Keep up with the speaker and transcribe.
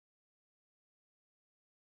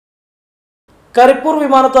Karipur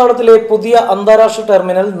വിമാനത്താവളത്തിലെ പുതിയ അന്താരാഷ്ട്ര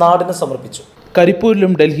ടെർമിനൽ നാടിന് സമർപ്പിച്ചു.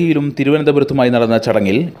 കരിപ്പൂരിലും ഡൽഹിയിലും തിരുവനന്തപുരത്തുമായി നടന്ന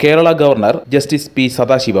ചടങ്ങിൽ Kerala governor justice P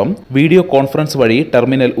Sadasivam video conference വഴി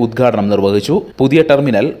ടെർമിനൽ ഉദ്ഘാടനം നിർവഹിച്ചു. പുതിയ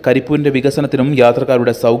ടെർമിനൽ കരിപ്പൂരിന്റെ വികസനത്തിനും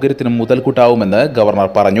യാത്രക്കാരുടെ സൗകര്യത്തിനും മുതൽക്കൂട്ടാവുമെന്ന് ഗവർണർ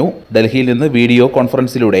പറഞ്ഞു. ഡൽഹിയിൽ നിന്ന് വീഡിയോ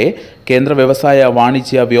കോൺഫറൻസിലൂടെ കേന്ദ്ര വ്യവസായ,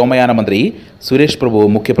 വാണിജ്യ, വ്യോമയാന മന്ത്രി സുരേഷ് പ്രഭു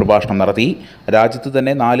മുഖ്യപ്രഭാഷണം നടത്തി. രാജ്യത്ത്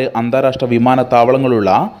തന്നെ 4 അന്താരാഷ്ട്ര വിമാനത്താവളങ്ങളുള്ള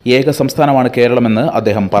ഏക സംസ്ഥാനമാണ് കേരളമെന്ന്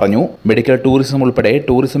അദ്ദേഹം പറഞ്ഞു. മെഡിക്കൽ ടൂറിസം ഉൾപ്പെടെ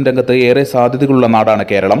ടൂറിസം രംഗത്ത് ഏറെ സാധ്യതകളുള്ള നാടാണ്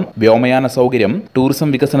കേരളം. വ്യോമയാന സൗകര്യം ടൂറിസം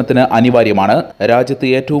വികസനത്തിന് അനിവാര്യമാണ്. രാജ്യത്ത്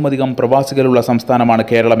ഏറ്റവുമധികം പ്രവാസികളുള്ള സംസ്ഥാനമാണ്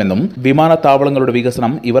കേരളമെന്നും വിമാനത്താവളങ്ങളുടെ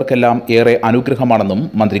വികസനം ഇവർക്കെല്ലാം ഏറെ അനുഗ്രഹമാണെന്നും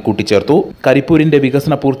മന്ത്രി കൂട്ടിച്ചേർത്തു. കരിപ്പൂരിന്റെ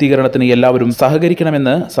വികസന പൂർത്തീകരണത്തിന് എല്ലാവരും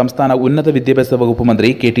സഹകരിക്കണമെന്ന് സംസ്ഥാന ഉന്നത വിദ്യാഭ്യാസ വകുപ്പ്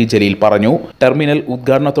മന്ത്രി കെ.ടി. ജലീൽ പറഞ്ഞു. ടെർമിനൽ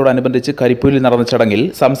ഉദ്ഘാടനത്തോടനുബന്ധിച്ച് കരിപ്പൂരിൽ നടന്ന ചടങ്ങിൽ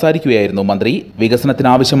സംസാരിക്കുകയായിരുന്നു മന്ത്രി.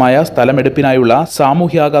 വികസനത്തിനാവശ്യമായ സ്ഥലമെടുപ്പിനായുള്ള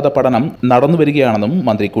സാമൂഹ്യാഘാത പഠനം നടന്നുവരികയാണെന്നും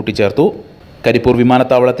മന്ത്രി കൂട്ടിച്ചേർത്തു. കരിപ്പൂർ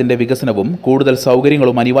വിമാനത്താവളത്തിന്റെ വികസനവും കൂടുതൽ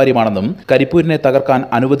സൗകര്യങ്ങളും അനിവാര്യമാണെന്നും കരിപ്പൂരിനെ തകർക്കാൻ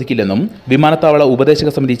അനുവദിക്കില്ലെന്നും വിമാനത്താവള ഉപദേശക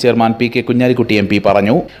സമിതി ചെയർമാൻ പി.കെ. കുഞ്ഞാലിക്കുട്ടി എം.പി.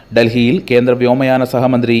 പറഞ്ഞു. ഡൽഹിയിൽ കേന്ദ്ര വ്യോമയാന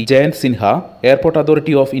സഹമന്ത്രി Jayant Sinha, airport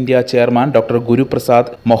authority of India chairman doctor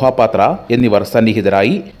Guruprasad Mohapatra എന്നിവർ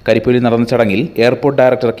സന്നിഹിതരായി. കരിപ്പൂരിൽ നടന്ന ചടങ്ങിൽ airport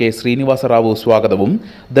director K. Srinivasa Rao സ്വാഗതവും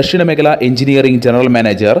ദക്ഷിണമേഖല engineering general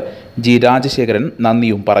manager G. Rajasekharan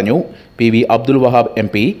നന്ദിയും പറഞ്ഞു. PV. Abdul Wahab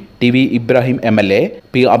MP., TV. Ibrahim MLA.,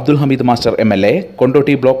 P. Abdul Hameed master MLA.,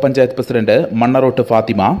 Kondotty block panchayat president മണ്ണറോട്ട്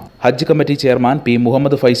Fathima, ഹജ്ജ് committee chairman P.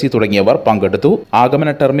 Muhammad Faizy തുടങ്ങിയവർ പങ്കെടുത്തു.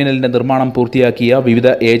 ആഗമന ടെർമിനലിന്റെ നിർമ്മാണം പൂർത്തിയാക്കിയ വിവിധ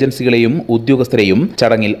ഏജൻസികളെയും ഉദ്യോഗസ്ഥരെയും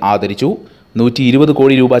ചടങ്ങിൽ ആദരിച്ചു. 120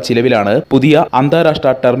 കോടി രൂപ ചിലവിലാണ് പുതിയ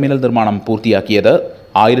അന്താരാഷ്ട്ര ടെർമിനൽ നിർമ്മാണം പൂർത്തിയാക്കിയത്.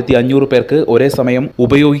 1500 പേർക്ക് ഒരേ സമയം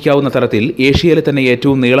ഉപയോഗിക്കാവുന്ന തരത്തിൽ ഏഷ്യയിലെ തന്നെ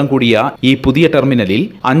ഏറ്റവും നീളം കൂടിയ ഈ പുതിയ ടെർമിനലിൽ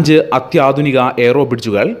 5 അത്യാധുനിക എയറോ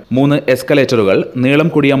ബ്രിഡ്ജുകൾ, 3 എസ്കലേറ്ററുകൾ, നീളം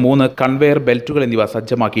കൂടിയ 3 കൺവെയർ ബെൽറ്റുകൾ എന്നിവ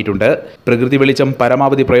സജ്ജമാക്കിയിട്ടുണ്ട്. പ്രകൃതി വെളിച്ചം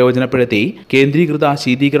പരമാവധി പ്രയോജനപ്പെടുത്തി കേന്ദ്രീകൃത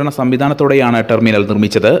ശീതീകരണ സംവിധാനത്തോടെയാണ് ടെർമിനൽ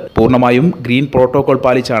നിർമ്മിച്ചത്. പൂർണ്ണമായും ഗ്രീൻ പ്രോട്ടോകോൾ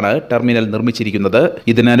പാലിച്ചാണ് ടെർമിനൽ നിർമ്മിച്ചിരിക്കുന്നത്.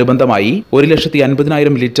 ഇതിനനുബന്ധമായി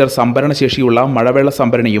 1,50,000 ലിറ്റർ സംഭരണ ശേഷിയുള്ള മഴവെള്ള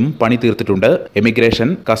സംഭരണിയും പണി തീർത്തിട്ടുണ്ട്.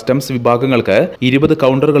 എമിഗ്രേഷൻ, കസ്റ്റംസ് വിഭാഗങ്ങൾക്ക് 20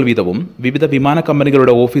 കൗണ്ടറുകൾ വീതവും വിവിധ വിമാന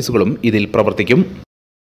കമ്പനികളുടെ ഓഫീസുകളും ഇതിൽ പ്രവർത്തിക്കും.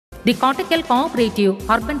 The Kottakkal Cooperative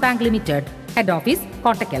Urban Bank Limited, Head Office,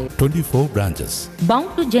 Kottakkal. 24 branches. Bound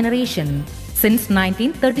to generation since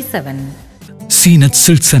 1937. Seenat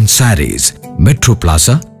Silks and Sarees, Metro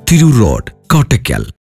Plaza, Thiru Road, Kottakkal.